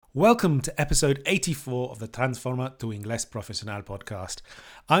Welcome to episode 84 of the TRANSFORMA Tu Inglés Profesional podcast.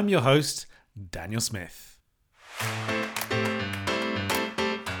 I'm your host, Daniel Smith.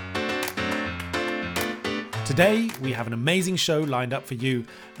 Today, we have an amazing show lined up for you,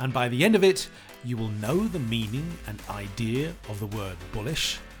 and by the end of it, you will know the meaning and idea of the word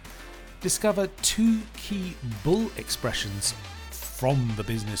bullish, discover two key bull expressions from the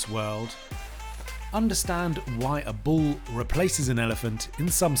business world, understand why a bull replaces an elephant in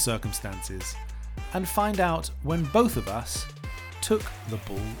some circumstances, and find out when both of us took the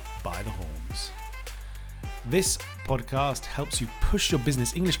bull by the horns. This podcast helps you push your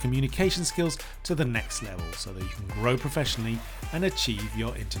business English communication skills to the next level so that you can grow professionally and achieve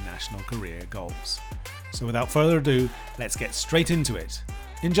your international career goals. So without further ado, let's get straight into it.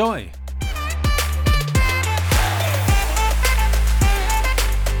 Enjoy!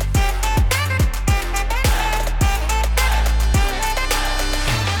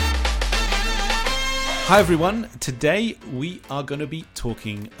 Hi everyone, today we are going to be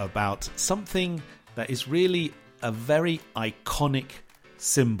talking about something that is really a very iconic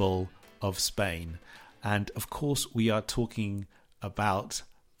symbol of Spain. And of course we are talking about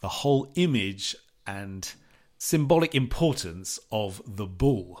the whole image and symbolic importance of the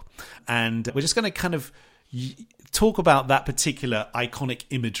bull. And we're just going to kind of talk about that particular iconic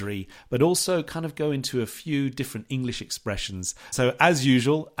imagery, but also kind of go into a few different English expressions. So as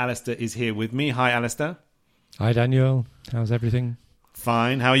usual, Alistair is here with me. Hi, Alistair. Hi, Daniel. How's everything?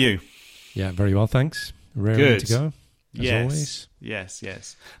 Fine. How are you? Yeah, very well, thanks. Raring to go, as always.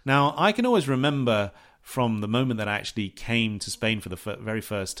 Yes. Now, I can always remember from the moment that I actually came to Spain for the very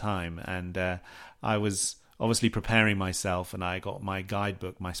first time, and I was obviously preparing myself, and I got my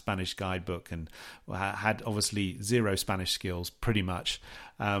guidebook, my Spanish guidebook, and I had obviously zero Spanish skills, pretty much.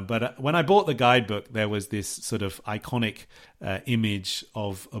 But when I bought the guidebook, there was this sort of iconic image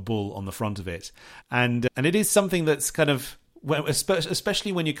of a bull on the front of it. And it is something that's kind of,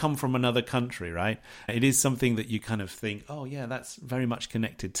 especially when you come from another country, right? It is something that you kind of think, oh yeah, that's very much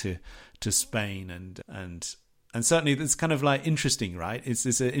connected to Spain, and certainly it's kind of like interesting, right?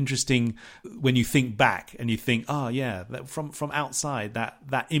 It's an interesting when you think back and you think, oh yeah, that from outside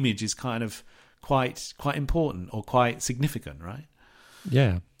that image is kind of quite important or quite significant, right?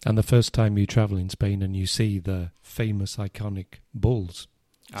 Yeah, and the first time you travel in Spain and you see the famous iconic bulls.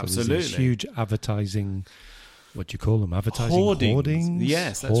 Absolutely. So huge advertising, what do you call them? Advertising hoardings?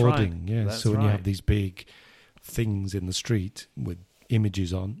 Yes, that's right. Yeah. That's so when right. you have these big things in the street with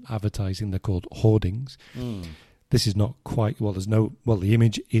images on, advertising, they're called hoardings. This is not quite, the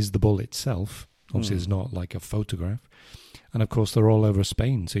image is the bull itself. Obviously, there's not like a photograph. And of course, they're all over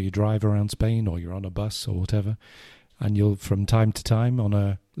Spain. So you drive around Spain or you're on a bus or whatever, and you'll, from time to time, on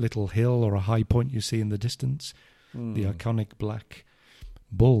a little hill or a high point you see in the distance, the iconic black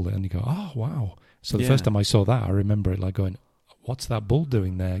bull. And you go, oh, wow. So the first time I saw that, I remember it like going, what's that bull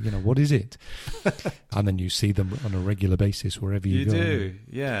doing there? You know, what is it? And then you see them on a regular basis wherever you go. You do,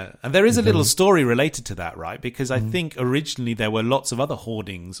 yeah. And there is a little story related to that, right? Because I think originally there were lots of other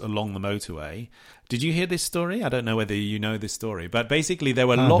hoardings along the motorway. Did you hear this story? I don't know whether you know this story, but basically there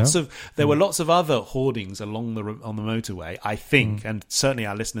were lots of other hoardings on the motorway, I think, and certainly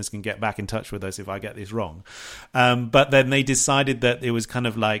our listeners can get back in touch with us if I get this wrong. But then they decided that it was kind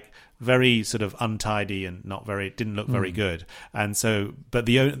of like very sort of untidy and didn't look very good, and so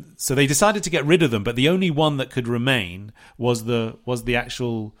they decided to get rid of them. But the only one that could remain was the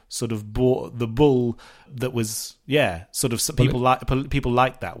actual sort of the bull that was people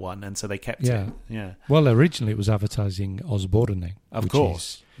liked that one, and so they kept it. Yeah. Well, originally it was advertising Osborne, of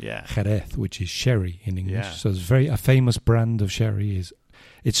course, yeah, Jerez, which is sherry in English. Yeah. So it's a famous brand of sherry.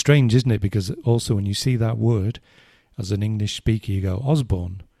 It's strange, isn't it? Because also when you see that word as an English speaker, you go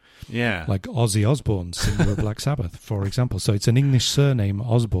Osborne. Yeah, like Ozzy Osbourne, singer of Black Sabbath, for example. So it's an English surname,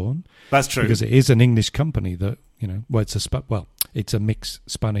 Osborne. That's true, because it is an English company that it's a mixed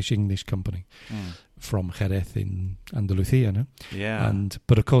Spanish-English company from Jerez in Andalusia, no? Yeah.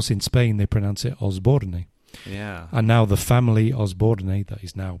 But of course in Spain they pronounce it Osborne. Yeah. And now the family Osborne, that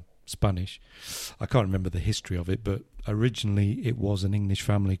is now Spanish. I can't remember the history of it, but originally it was an English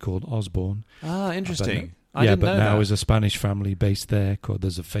family called Osborne. Ah, interesting. But now is a Spanish family based there.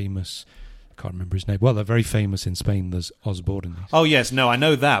 There's a famous, I can't remember his name. Well, they're very famous in Spain. There's Osborne. Oh yes, no, I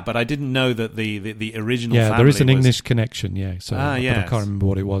know that, but I didn't know that the original. Yeah, family there is an English connection. Yeah, so yes. But I can't remember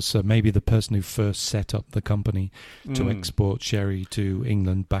what it was. So maybe the person who first set up the company to export sherry to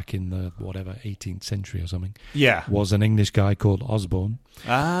England back in the 18th century or something. Yeah, was an English guy called Osborne.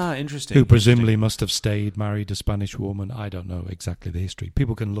 Ah, interesting. Who presumably must have married a Spanish woman. I don't know exactly the history.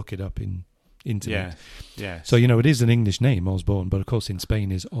 People can look it up in internet. Yeah. So, it is an English name, Osborne, but of course in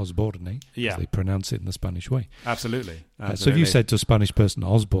Spain is Osborne, Yeah. as they pronounce it in the Spanish way. Absolutely. So if you said to a Spanish person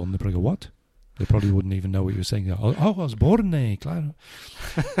Osborne, they'd probably go, what? They probably wouldn't even know what you were saying. Oh, Osborne, claro.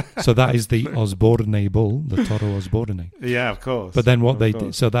 So that is the Osborne bull, the Toro Osborne. Yeah, of course. But then what they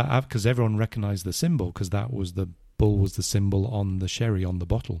did, so that, because everyone recognized the symbol, because that was the bull was the symbol on the sherry on the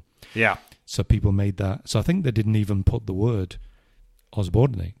bottle. Yeah. So people made that. So I think they didn't even put the word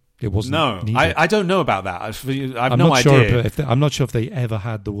Osborne. It wasn't. No, needed. I don't know about that. I've I'm no not idea. Sure I'm not sure if they ever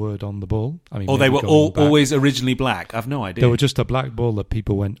had the word on the bull. I mean, or they were going back, always originally black. I've no idea. They were just a black bull that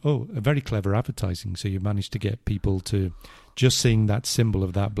people went, oh, a very clever advertising. So you managed to get people to just seeing that symbol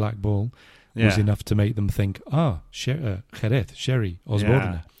of that black bull was enough to make them think, Jerez, sherry,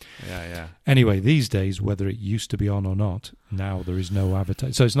 Osborne. Yeah. Anyway, these days, whether it used to be on or not, now there is no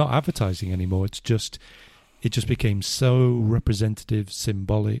advertising. So it's not advertising anymore. It just became so representative,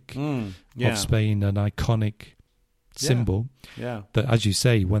 symbolic of Spain, an iconic symbol that, as you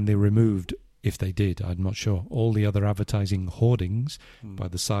say, when they removed, if they did, I'm not sure, all the other advertising hoardings by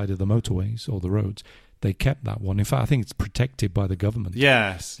the side of the motorways or the roads, they kept that one. In fact, I think it's protected by the government.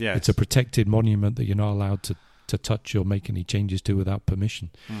 Yes. It's a protected monument that you're not allowed to touch or make any changes to without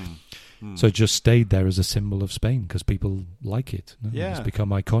permission. So it just stayed there as a symbol of Spain because people like it. It's become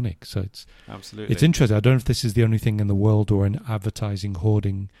iconic. So absolutely. It's interesting. I don't know if this is the only thing in the world where an advertising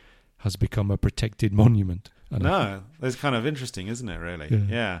hoarding has become a protected monument. No, it's kind of interesting, isn't it, really?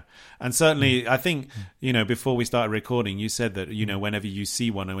 Yeah. And certainly, I think, before we started recording, you said that, whenever you see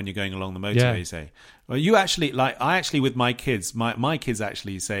one and when you're going along the motorway, you say, well, you actually, with my kids, my kids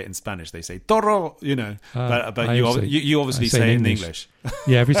actually say it in Spanish. They say, toro, but you obviously say it in English.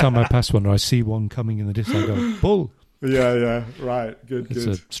 Yeah, every time I pass one or I see one coming in the distance, I go, bull. Yeah, right. Good. It's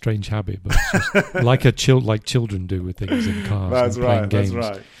a strange habit, but it's just like children do with things in cars and playing games.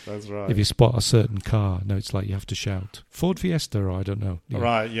 That's right. If you spot a certain car, it's like you have to shout Ford Fiesta, or I don't know.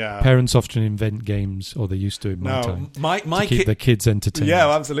 Right, yeah. Parents often invent games, or they used to in my time, to keep the kids entertained. Yeah,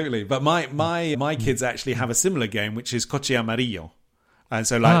 absolutely. But my kids actually have a similar game, which is Coche Amarillo. And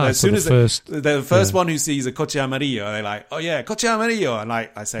so, as soon as the first one who sees a Coche Amarillo, they're like, "Oh yeah, Coche Amarillo!" And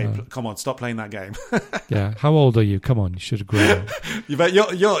I say, "Come on, stop playing that game." Yeah, how old are you? Come on, you should have grown up. But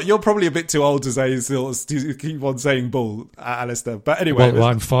you're probably a bit too old to say to keep on saying bull, Alistair. But anyway, well,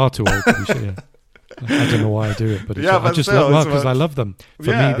 I'm far too old to be sure. I don't know why I do it, but I just love because I love them.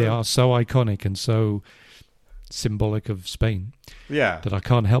 For me, they are so iconic and so symbolic of Spain. Yeah, that I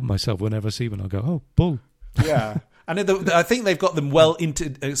can't help myself whenever I see one. I go, "Oh, bull." Yeah. And I think they've got them well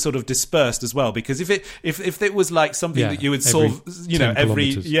into sort of dispersed as well, because if it was like something that you would solve,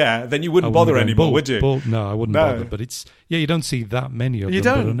 then you wouldn't bother anymore, would you? No, I wouldn't bother. But it's you don't see that many of them. You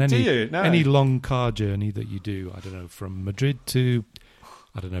don't, but on do you? No. Any long car journey that you do, I don't know, from Madrid to,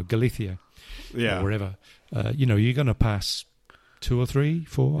 I don't know, Galicia, or wherever, you're going to pass 2 or 3,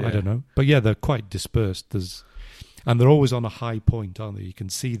 4, I don't know. But they're quite dispersed. And they're always on a high point, aren't they? You can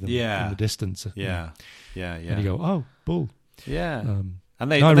see them in the distance. Yeah. And you go, oh, bull. Yeah.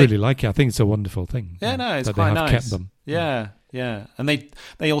 And I really like it. I think it's a wonderful thing. Yeah, no, it's that quite they have nice. Kept them. Yeah. And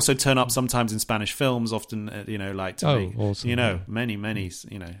they also turn up sometimes in Spanish films, often, awesome. many,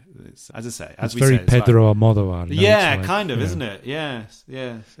 as I say. It's very Pedro Almodovar. Yeah, kind of, isn't it? Yes.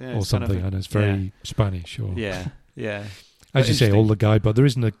 Or something, and it's very Spanish. Or Yeah. As you say, all the guidebook. There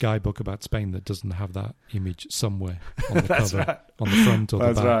isn't a guidebook about Spain that doesn't have that image somewhere on the cover, on the front or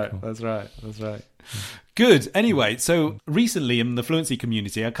the back. That's right. Good. Anyway, so recently in the fluency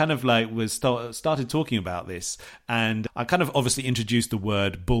community, I kind of started talking about this, and I kind of obviously introduced the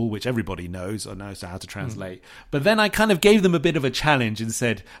word bull, which everybody knows or knows how to translate. But then I kind of gave them a bit of a challenge and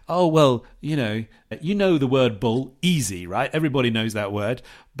said, "Oh well, you know the word bull, easy, right? Everybody knows that word.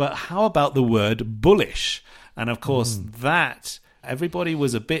 But how about the word bullish?" And of course, that everybody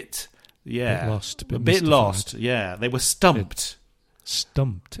was a bit lost. A bit lost. Yeah, they were stumped.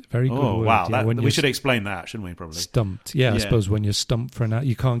 Stumped. Very good word. Wow. We should explain that, shouldn't we, probably? Stumped. Yeah, I suppose when you're stumped for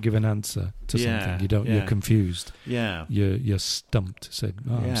you can't give an answer to something. You're confused. Yeah. You're stumped. Said,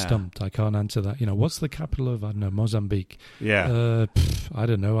 I'm stumped. I can't answer that. What's the capital of, I don't know, Mozambique? Yeah. I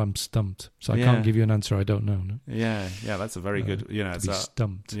don't know. I'm stumped. So I can't give you an answer I don't know. No? Yeah. Yeah, that's a very good, it's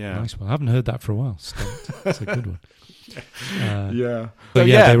stumped. Yeah. Nice one. I haven't heard that for a while. Stumped. That's a good one. But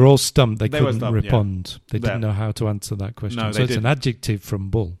they were all stumped. They couldn't respond. Yeah. They didn't know how to answer that question. No, so it's an adjective from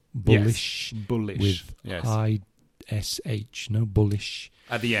bull. Bullish. Yes. Bullish. With I-S-H. No, bullish.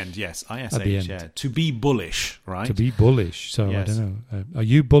 At the end, yes. I-S-H, At the end. yeah. To be bullish, right? To be bullish. So I don't know. Are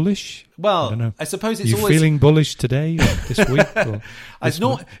you bullish? Well, I don't know. I suppose Are it's you always feeling bullish today or this week? Or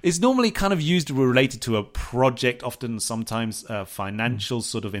it's normally kind of used related to a project, often sometimes financial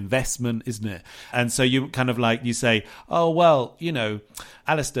sort of investment, isn't it? And so you kind of like, you say, oh, well,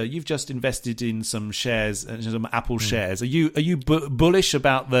 Alistair, you've just invested in some shares, some Apple shares. Are you bullish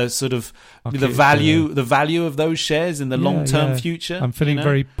about the sort of the value of those shares in the long-term future? I'm feeling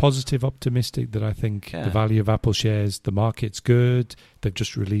very positive, optimistic that I think the value of Apple shares, the market's good. They've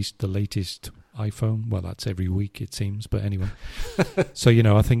just released the latest iPhone. Well, that's every week it seems, but anyway. So,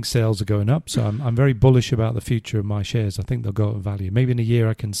 I think sales are going up. So I'm very bullish about the future of my shares. I think they'll go up in value. Maybe in a year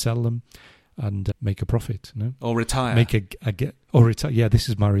I can sell them and make a profit, or retire. Retire. Yeah, this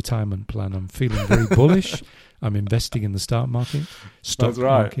is my retirement plan. I'm feeling very bullish. I'm investing in the stock market.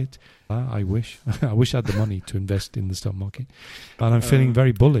 Market. I wish I had the money to invest in the stock market, and I'm feeling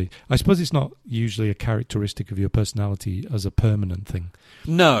very bullish. I suppose it's not usually a characteristic of your personality as a permanent thing.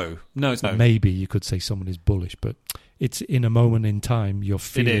 No, it's not. Maybe you could say someone is bullish, but it's in a moment in time you're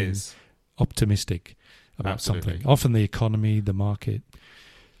feeling optimistic about something. Often the economy, the market.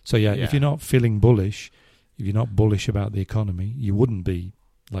 So if you're not feeling bullish, if you're not bullish about the economy, you wouldn't be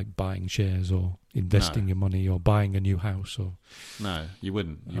like buying shares or investing your money or buying a new house. Or no, you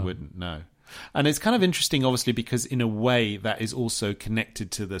wouldn't. You wouldn't. No. And it's kind of interesting, obviously, because in a way that is also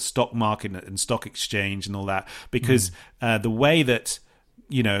connected to the stock market and stock exchange and all that, because the way that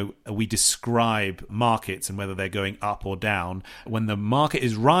we describe markets and whether they're going up or down. When the market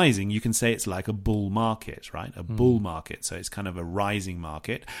is rising, you can say it's like a bull market, right? A bull market. So it's kind of a rising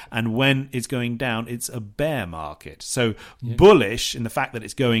market. And when it's going down, it's a bear market. So bullish in the fact that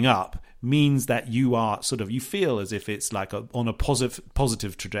it's going up means that you are you feel as if it's like on a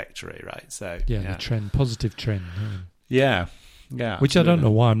positive trajectory, right? So the trend, positive trend. Yeah. Yeah, which absolutely. I don't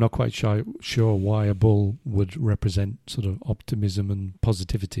know why. I'm not quite sure why a bull would represent sort of optimism and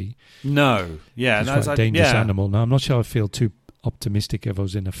positivity. No, it's quite a dangerous animal. Now, I'm not sure I feel too optimistic if I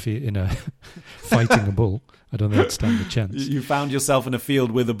was in a fighting a bull. I don't think I'd stand a chance. You found yourself in a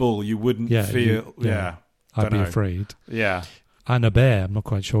field with a bull. You wouldn't feel. I'd be afraid. Yeah. And a bear, I'm not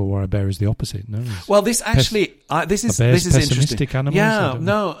quite sure why a bear is the opposite. No. Well, this actually, this is pessimistic interesting. Animals? Yeah,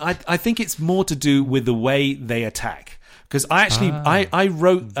 no, I think it's more to do with the way they attack. Because I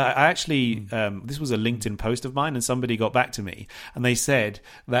wrote, this was a LinkedIn post of mine, and somebody got back to me, and they said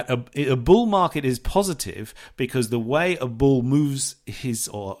that a bull market is positive because the way a bull moves his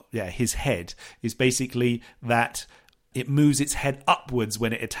head is basically that it moves its head upwards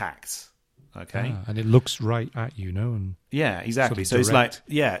when it attacks. Okay, and it looks right at you, and exactly. So it's like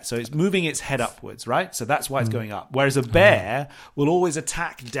so it's moving its head upwards, right? So that's why it's going up. Whereas a bear will always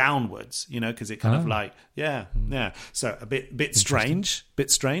attack downwards, because it kind of like So a bit strange,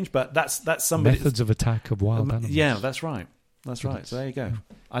 but that's somebody methods of attack of wild animals. Yeah, that's right. That's right. So there you go.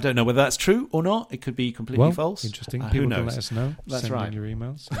 I don't know whether that's true or not. It could be completely false. Interesting. People can let us know. That's Send right. in your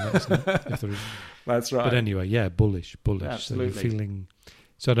emails. And let us know if there is. That's right. But anyway, bullish. Absolutely. So you're feeling.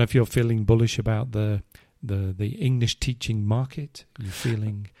 So I don't know if you're feeling bullish about the English teaching market. You're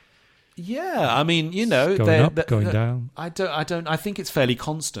feeling. Yeah, I mean, going up, going down. I don't. I think it's fairly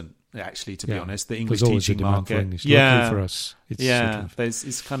constant, actually. To be honest, the English There's always teaching a demand market. For English. Luckily for us,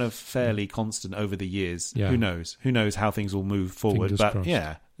 it's kind of fairly constant over the years. Yeah. Who knows? Who knows how things will move forward? Fingers but crossed.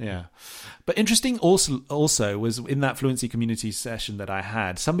 Yeah. But interesting also was in that Fluency Community session that I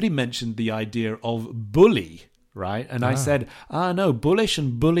had. Somebody mentioned the idea of bully. Right. And I said, no, bullish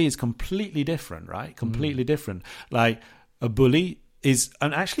and bully is completely different, right? Completely different. Like a bully is,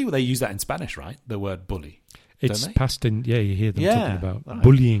 and actually they use that in Spanish, right? The word bully. It's passed in, you hear them talking about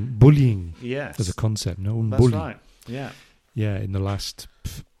bullying as a concept. No, that's bully. Right. Yeah. Yeah, in the last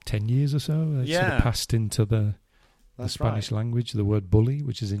 10 years or so, it's sort of passed into the Spanish language, the word bully,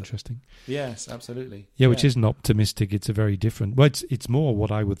 which is interesting. Yes, absolutely. Yeah, which isn't optimistic. It's a very different. Well, it's more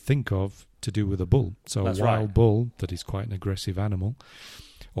what I would think of to do with a bull. So a wild bull that is quite an aggressive animal,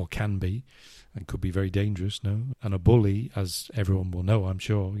 or can be, and could be very dangerous. No, and a bully, as everyone will know, I'm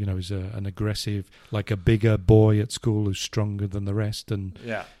sure, is an aggressive, like a bigger boy at school who's stronger than the rest, and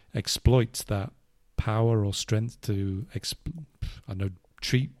exploits that power or strength to,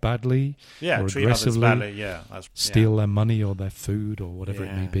 treat badly or treat aggressively, others badly, steal their money or their food or whatever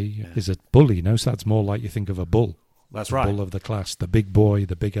it may be, is a bully. So that's more like you think of a bull. That's the right. Bull of the class, the big boy,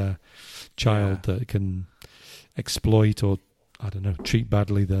 the bigger child that can exploit or, treat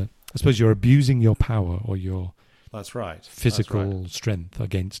badly I suppose you're abusing your power or your physical strength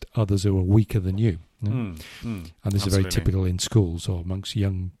against others who are weaker than you. And this is very typical in schools or amongst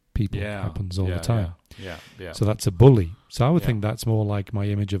young people. It happens all the time. Yeah. So that's a bully. So I would think that's more like my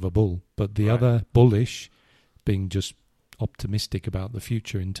image of a bull. But the other bullish being just optimistic about the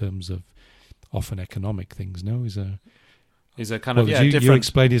future in terms of often economic things. No, is a kind of you different.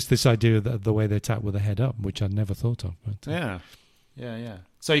 explained it's this idea that the way they tap with the head up, which I'd never thought of. But, Yeah.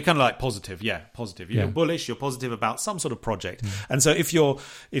 So you're kind of like positive. You're bullish. You're positive about some sort of project. And so if your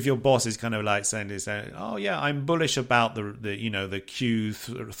boss is kind of like saying, "Oh yeah, I'm bullish about the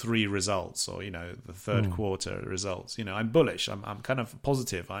Q3 results, or the third quarter results. I'm bullish. I'm kind of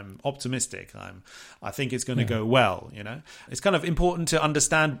positive. I'm optimistic. I think it's going to go well. It's kind of important to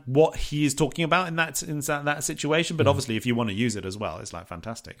understand what he is talking about in that situation. But obviously, if you want to use it as well, it's like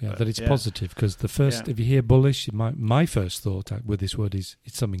fantastic. Yeah, that it's positive, because the first, if you hear bullish, my first thought with this word is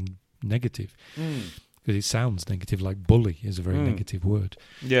it's something negative, because it sounds negative. Like bully is a very negative word.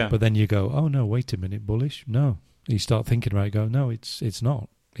 Yeah. But then you go, oh no, wait a minute, bullish? No. You start thinking about it, go, no, it's not.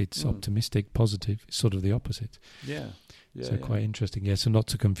 It's optimistic, positive. It's sort of the opposite. Yeah. So quite interesting. Yeah. So not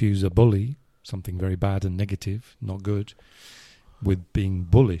to confuse a bully, something very bad and negative, not good, with being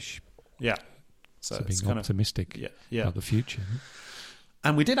bullish. Yeah. So being optimistic about the future.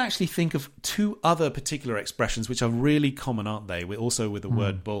 And we did actually think of two other particular expressions which are really common, aren't they? Also with the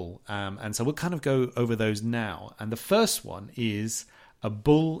word bull. And so we'll kind of go over those now. And the first one is a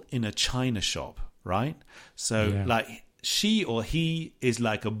bull in a china shop, right? So like she or he is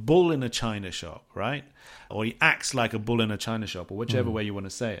like a bull in a china shop, right? Or he acts like a bull in a china shop, or whichever way you want to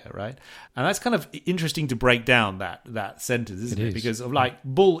say it, right? And that's kind of interesting to break down that sentence, isn't it? Because of like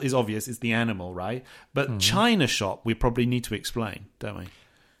bull is obvious, it's the animal, right? But china shop we probably need to explain, don't we?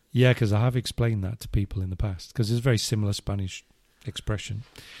 Yeah, because I have explained that to people in the past, because it's a very similar Spanish expression,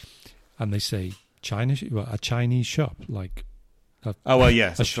 and they say a Chinese shop, like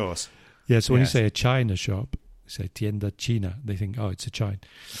yes, of course. Yeah, so when you say a China shop, say tienda China, they think, oh, it's a China.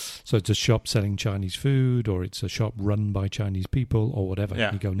 So it's a shop selling Chinese food, or it's a shop run by Chinese people, or whatever.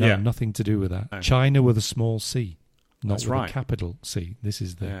 Yeah. You go, no, nothing to do with that. No. China with a small c, not with a capital C. This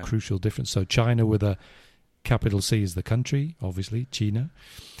is the crucial difference. So China with a capital C is the country, obviously, China.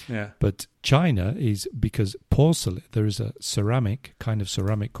 Yeah. But China is because porcelain, there is a kind of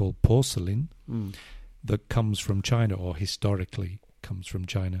ceramic called porcelain that comes from China, or historically comes from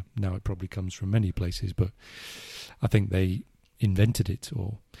China. Now it probably comes from many places, but I think they invented it,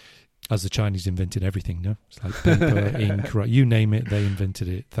 or as the Chinese invented everything, no? It's like paper, ink, right? You name it, they invented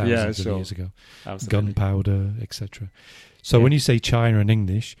it thousands of years ago. Absolutely. Gunpowder, etc. So when you say China in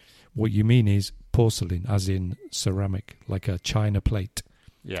English, what you mean is porcelain, as in ceramic, like a china plate,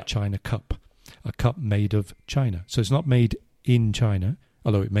 china cup, a cup made of china. So it's not made in China,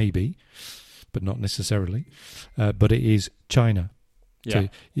 although it may be, but not necessarily. But it is China. Yeah.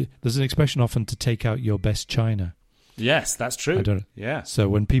 So there's an expression often to take out your best china. Yes, that's true. I don't know. Yeah. So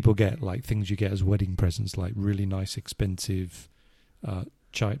when people get like things you get as wedding presents, like really nice, expensive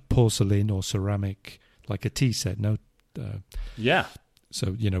porcelain or ceramic, like a tea set,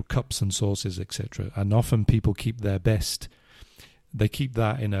 So, cups and saucers, etc. And often people keep their best. They keep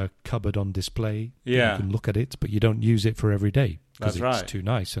that in a cupboard on display. Yeah. You can look at it, but you don't use it for every day because it's too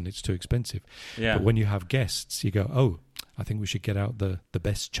nice and it's too expensive. Yeah. But when you have guests, you go, oh, I think we should get out the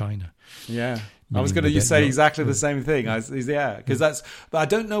best china. Yeah. I was going to say exactly the same thing. Because that's, but I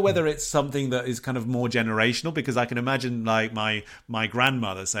don't know whether it's something that is kind of more generational, because I can imagine like my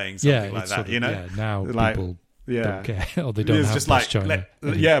grandmother saying something like that, now like, people don't care, or they don't have just like china.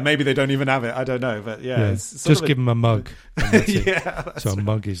 Maybe they don't even have it. I don't know, but it's just give them a mug. So a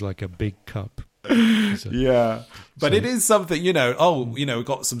mug is like a big cup. But it is something, we've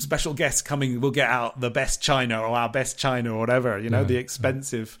got some special guests coming, we'll get out the best china or our best china or whatever, the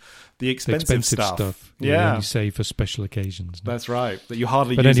expensive stuff. Yeah, you say for special occasions. That's right, that you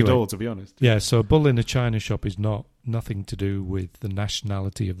hardly use at all, to be honest. Yeah, so a bull in a china shop is nothing to do with the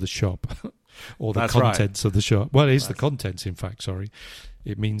nationality of the shop or the contents of the shop. Well, it is the contents, in fact, sorry.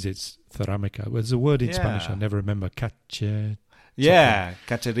 It means it's ceramica. Well, there's a word in Spanish I never remember, cacheria.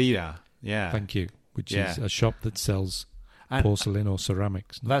 Yeah. Thank you. Which is a shop that sells porcelain or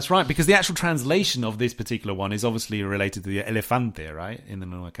ceramics. That's right, because the actual translation of this particular one is obviously related to the elefante, right? In the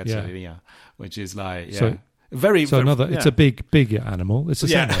cacheria, which is like, it's a big animal. It's the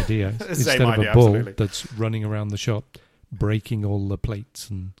same idea. Instead of a bull that's running around the shop, breaking all the plates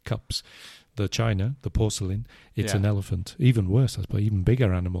and cups, the china, the porcelain, it's an elephant. Even worse, I suppose, even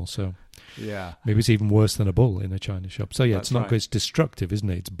bigger animal. So maybe it's even worse than a bull in a china shop. So it's not it's destructive, isn't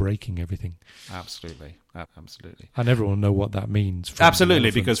it? It's breaking everything. Absolutely. And everyone will know what that means.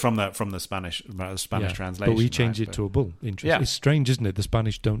 Absolutely, because from the Spanish translation. But we change it to a bull. Interesting. It's strange, isn't it? The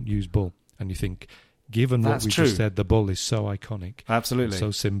Spanish don't use bull, and you think, given what we just said, the bull is so iconic, absolutely,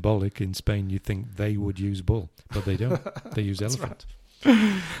 so symbolic in Spain, you think they would use bull, but they don't. They use elephant. Right.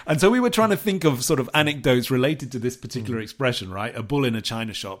 And so we were trying to think of sort of anecdotes related to this particular expression, right? A bull in a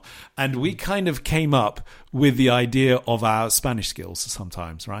china shop. And we kind of came up with the idea of our Spanish skills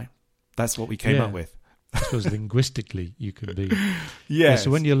sometimes, right? That's what we came up with. I suppose linguistically you could be. Yeah.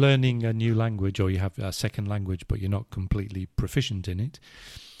 So when you're learning a new language or you have a second language but you're not completely proficient in it,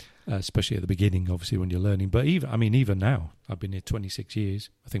 especially at the beginning, obviously, when you're learning. But even now, I've been here 26 years.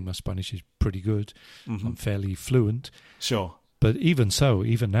 I think my Spanish is pretty good. Mm-hmm. I'm fairly fluent. Sure. But even so,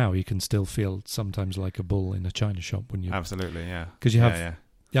 even now, you can still feel sometimes like a bull in a china shop when you... Absolutely, yeah. Because you have...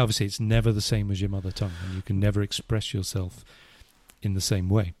 Yeah, obviously, it's never the same as your mother tongue, and you can never express yourself in the same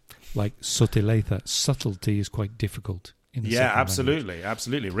way. Like sutileza, subtlety is quite difficult in the second language.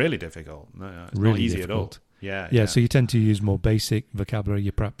 Absolutely. Really difficult. No, it's really not easy difficult. At all. Yeah, yeah. So you tend to use more basic vocabulary.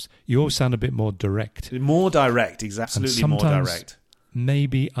 You always sound a bit more direct. More direct, absolutely more direct.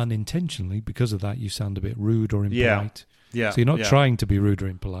 Maybe unintentionally, because of that, you sound a bit rude or impolite. Yeah. So you're not trying to be rude or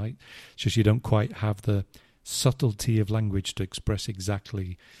impolite. It's just you don't quite have the subtlety of language to express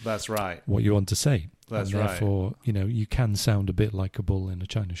exactly that's right what you want to say. That's and therefore, you can sound a bit like a bull in a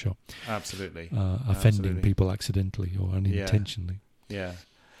china shop. Absolutely. Offending people accidentally or unintentionally. Yeah.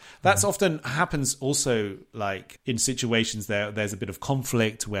 That's often happens also, like in situations there's a bit of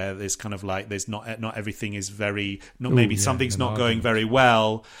conflict where there's kind of like there's not everything is something's not going very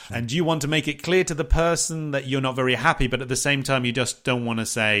well, and you want to make it clear to the person that you're not very happy, but at the same time you just don't want to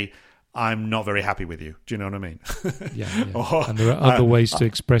say I'm not very happy with you. Do you know what I mean? Yeah. And there are other ways to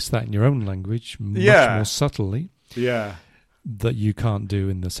express that in your own language, much more subtly. Yeah. That you can't do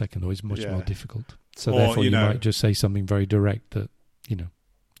in the second, or is much more difficult. So therefore, you might just say something very direct that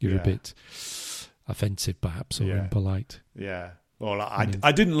you're a bit offensive, perhaps, or impolite. Yeah. Well,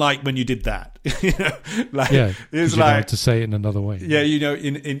 I didn't like when you did that. It's like to say it in another way. Yeah,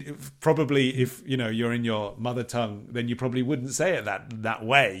 in probably if you're in your mother tongue, then you probably wouldn't say it that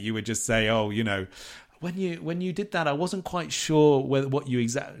way. You would just say, when you did that, I wasn't quite sure what you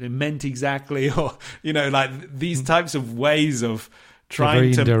meant exactly, or like these types of ways of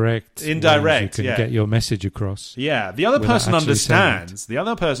trying to indirect, you can get your message across. Yeah, the other person understands. The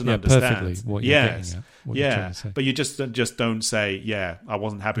other person understands perfectly what you're getting at. What you're trying to say. But you just don't say, I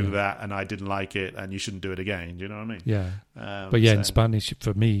wasn't happy with that, and I didn't like it, and you shouldn't do it again. Do you know what I mean? Yeah. But in Spanish,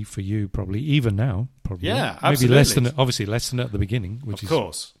 for me, for you, probably even now, yeah, maybe less than at the beginning, which is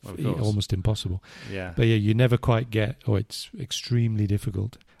almost impossible. Yeah. But you never quite get, or it's extremely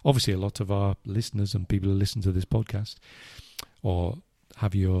difficult. Obviously, a lot of our listeners and people who listen to this podcast, or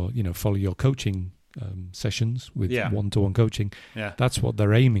have your follow your coaching sessions with one-to-one coaching. Yeah, that's what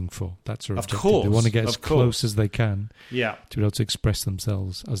they're aiming for. That's their objective. Course, they want to get as close as they can. Yeah, to be able to express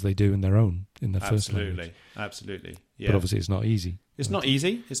themselves as they do in their first language. Absolutely. Yeah. But obviously, it's not easy. It's not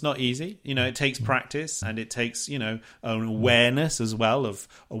easy. It takes practice, and it takes an awareness as well of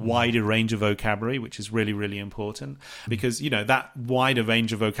a wider range of vocabulary, which is really, really important, because that wider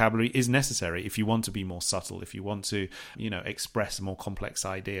range of vocabulary is necessary if you want to be more subtle, if you want to express a more complex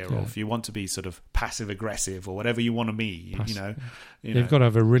idea, or if you want to be sort of passive aggressive, or whatever you want to be. You've got to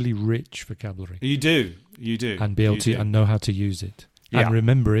have a really rich vocabulary. You do, and be able to and know how to use it. And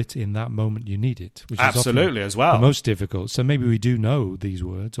remember it in that moment you need it, which absolutely is as well the most difficult. So maybe we do know these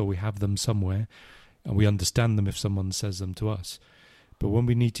words, or we have them somewhere, and we understand them if someone says them to us. But when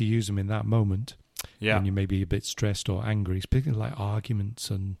we need to use them in that moment, when you may be a bit stressed or angry, particularly like arguments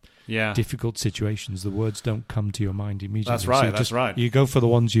and difficult situations, the words don't come to your mind immediately. That's right. So that's right. You go for the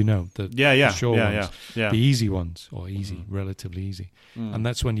ones the short ones, the easy ones, or relatively easy, and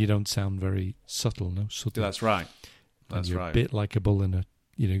that's when you don't sound very subtle. Subtle. That's right. That's you're right. a bit like a bull in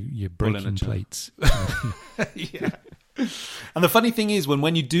you're breaking plates. Yeah. And the funny thing is,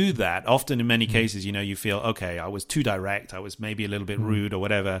 when you do that, often in many cases, you feel, okay, I was too direct, I was maybe a little bit rude or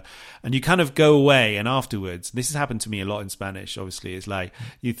whatever, and you kind of go away, and afterwards, this has happened to me a lot in Spanish, obviously, it's like,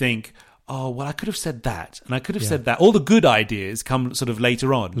 you think, oh, well, I could have said that, and I could have said that. All the good ideas come sort of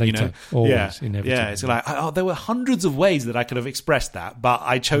later on. Always, inevitably. Yeah, it's like, there were hundreds of ways that I could have expressed that, but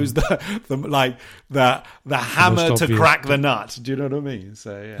I chose the hammer to crack the nut. Do you know what I mean?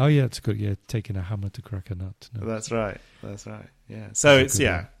 So yeah. Oh yeah, it's good. Yeah, taking a hammer to crack a nut. No. That's right. Yeah. So it's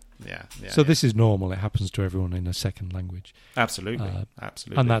Yeah. So this is normal. It happens to everyone in a second language. Absolutely.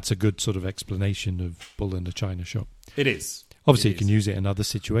 And that's a good sort of explanation of bull in a china shop. It is. Obviously, you can use it in other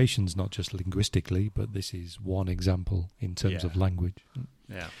situations, not just linguistically, but this is one example in terms of language.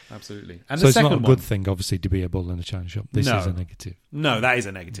 Yeah, absolutely. And so the it's second not a one, good thing, obviously, to be a bull in a china shop. This is a negative. No, that is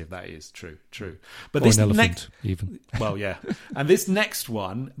a negative. That is true. But Or this an elephant, next, even. well, yeah. And this next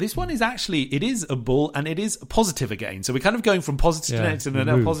one, is actually, it is a bull and it is positive again. So we're kind of going from positive to negative and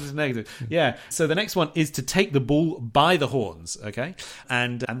now positive to negative. Yeah. So the next one is to take the bull by the horns. Okay.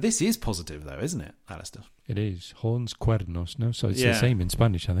 And this is positive though, isn't it, Alistair? It is. Horns, cuernos, no? So it's the same in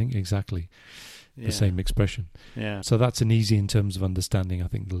Spanish, I think, exactly. The same expression. Yeah. So that's an easy in terms of understanding. I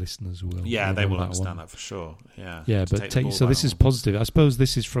think the listeners will. Yeah, they will that understand one. that for sure. Yeah. Yeah, but so this is positive. I suppose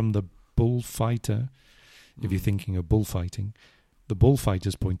this is from the bullfighter. If you're thinking of bullfighting, the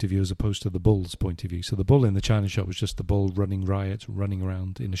bullfighter's point of view as opposed to the bull's point of view. So the bull in the china shop was just the bull running riot, running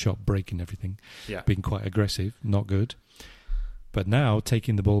around in the shop, breaking everything, being quite aggressive, not good. But now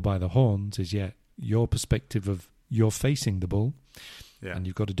taking the bull by the horns is your perspective of you're facing the bull. Yeah. And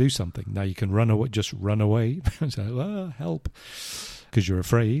you've got to do something. Now you can run away, say, help, because you're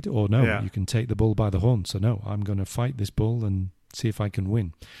afraid, or no, you can take the bull by the horn. So no, I'm going to fight this bull and see if I can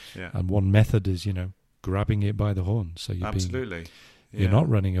win. Yeah. And one method is, grabbing it by the horn. So you're you're not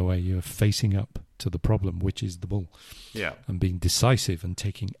running away. You're facing up to the problem, which is the bull. Yeah. And being decisive and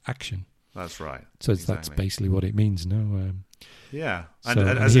taking action. That's right. So that's basically what it means. No. Yeah. And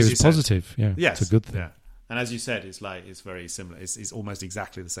as here it's positive. Yeah. Yes. It's a good thing. Yeah. And as you said, it's very similar. It's almost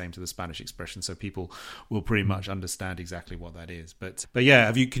exactly the same to the Spanish expression, so people will pretty much understand exactly what that is. But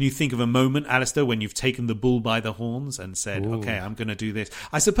yeah, can you think of a moment, Alistair, when you've taken the bull by the horns and said, "Okay, I'm going to do this"?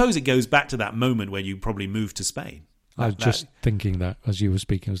 I suppose it goes back to that moment where you probably moved to Spain. I was just thinking that as you were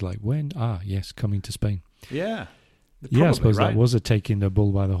speaking, I was like, "When? Yes, coming to Spain." Yeah, probably, I suppose that was a taking the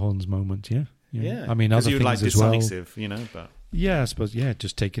bull by the horns moment. Yeah. I mean, other things like as well. Decisive, but yeah, I suppose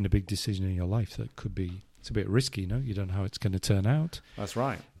just taking a big decision in your life that could be. It's a bit risky, no? You don't know how it's going to turn out. That's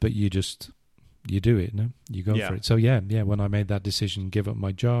right. But you do it, no? You go for it. So, when I made that decision, give up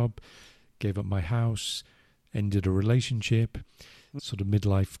my job, gave up my house, ended a relationship, sort of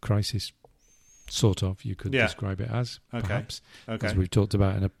midlife crisis, sort of, you could describe it as, perhaps. Okay. As we've talked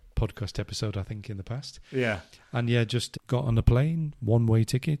about in a podcast episode, I think, in the past. Yeah. And, just got on a plane, one-way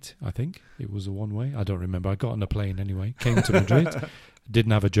ticket, I think. It was a one-way. I don't remember. I got on a plane anyway, came to Madrid.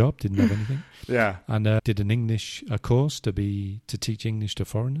 Didn't have a job, didn't have anything. Yeah. And did an English course to teach English to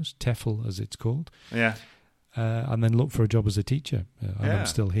foreigners, TEFL as it's called. Yeah. And then looked for a job as a teacher. And I'm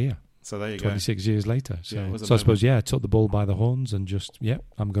still here. So there you 26 years later. So I suppose, I took the bull by the horns and just,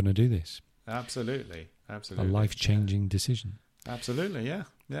 I'm going to do this. Absolutely. A life-changing decision. Absolutely, yeah.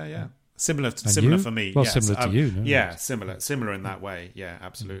 Similar for me. Well, similar to you, no? Yeah, similar in that way. Yeah,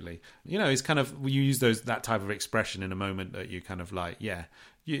 absolutely. It's kind of, you use that type of expression in a moment that you kind of like,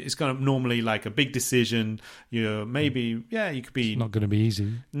 it's kind of normally like a big decision. You could be. It's not going to be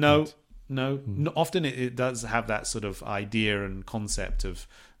easy. No. Often it does have that sort of idea and concept of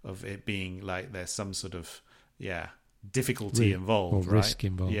it being like there's some sort of difficulty involved, or risk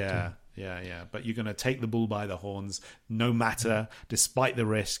involved. Yeah. But you're going to take the bull by the horns, no matter, despite the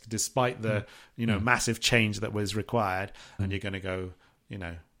risk, despite the massive change that was required, and you're going to go,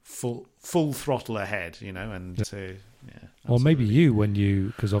 full throttle ahead, and so or maybe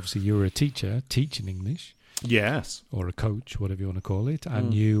because obviously you were a teacher teaching English, yes, or a coach, whatever you want to call it,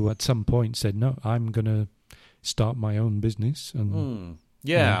 and you at some point said, "No, I'm going to start my own business and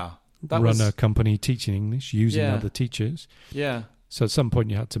run a company teaching English using other teachers." Yeah. So at some point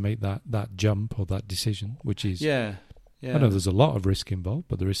you had to make that jump or that decision, which is I know there's a lot of risk involved,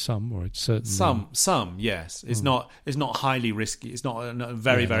 but there is some, or it's certainly some. Yes, it's not highly risky. It's not a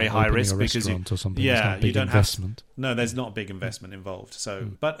very very high risk because or something. You don't investment. There's not a big investment involved.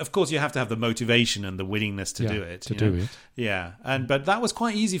 So, but of course you have to have the motivation and the willingness to do it. Yeah, but that was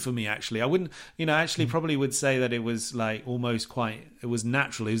quite easy for me actually. I wouldn't, probably would say that it was like almost quite. It was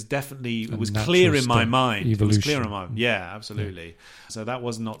natural. It was definitely. It was clear in my mind. Evolution. It was clear in my mind. Yeah, absolutely. Yeah. So that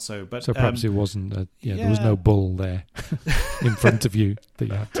was not so. But so perhaps it wasn't. There was no bull there. In front of you that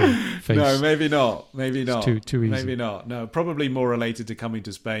you had to face. No, maybe not. It's too easy. Maybe not. No, probably more related to coming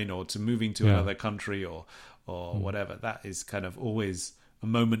to Spain or to moving to another country or whatever. That is kind of always a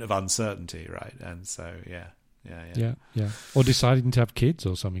moment of uncertainty, right? And so, yeah. Or deciding to have kids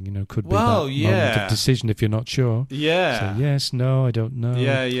or something, could be that moment of decision if you're not sure. Yeah. So yes, no, I don't know.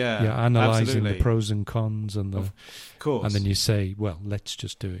 Yeah. You're analysing the pros and cons of course. And then you say, well, let's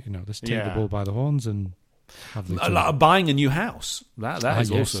just do it. Let's take the bull by the horns and Have they told you? Buying a new house. That is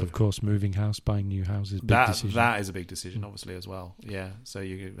yes, also, of course, moving house, buying new houses, big decision. That is a big decision, obviously, as well. Yeah, so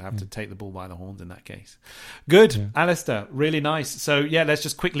you have to take the bull by the horns in that case. Good, Yeah. Alistair, really nice. So yeah, let's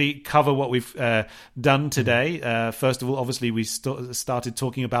just quickly cover what we've done today. First of all, obviously, we started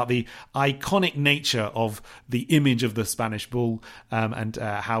talking about the iconic nature of the image of the Spanish bull and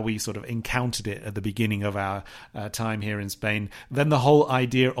how we sort of encountered it at the beginning of our time here in Spain. Then the whole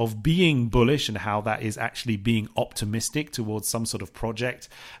idea of being bullish and how that is actually being optimistic towards some sort of project.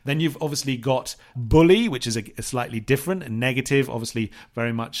 Then you've obviously got bully, which is a slightly different and negative, obviously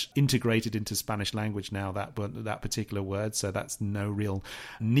very much integrated into Spanish language now, that particular word. So that's no real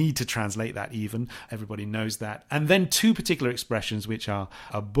need to translate that even. Everybody knows that. And then two particular expressions, which are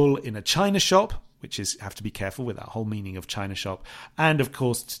a bull in a china shop, which is, have to be careful with that whole meaning of china shop, and of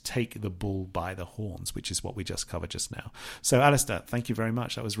course to take the bull by the horns, which is what we just covered just now. So Alistair, thank you very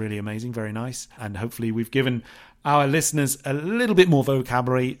much. That was really amazing, very nice, and hopefully we've given our listeners a little bit more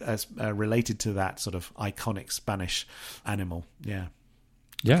vocabulary as related to that sort of iconic Spanish animal. Yeah.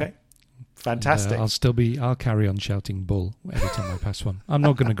 Okay. Fantastic. I'll carry on shouting bull every time I pass one. I'm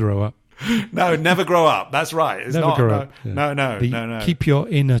not going to grow up. No, never grow up. That's right. It's never grow up. Yeah. No. Keep your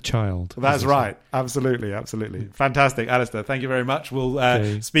inner child. That's right. Absolutely. Fantastic. Alistair, thank you very much.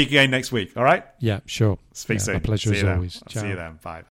 We'll speak again next week. All right? Yeah, sure. Speak soon. A pleasure as always. See you then. Bye.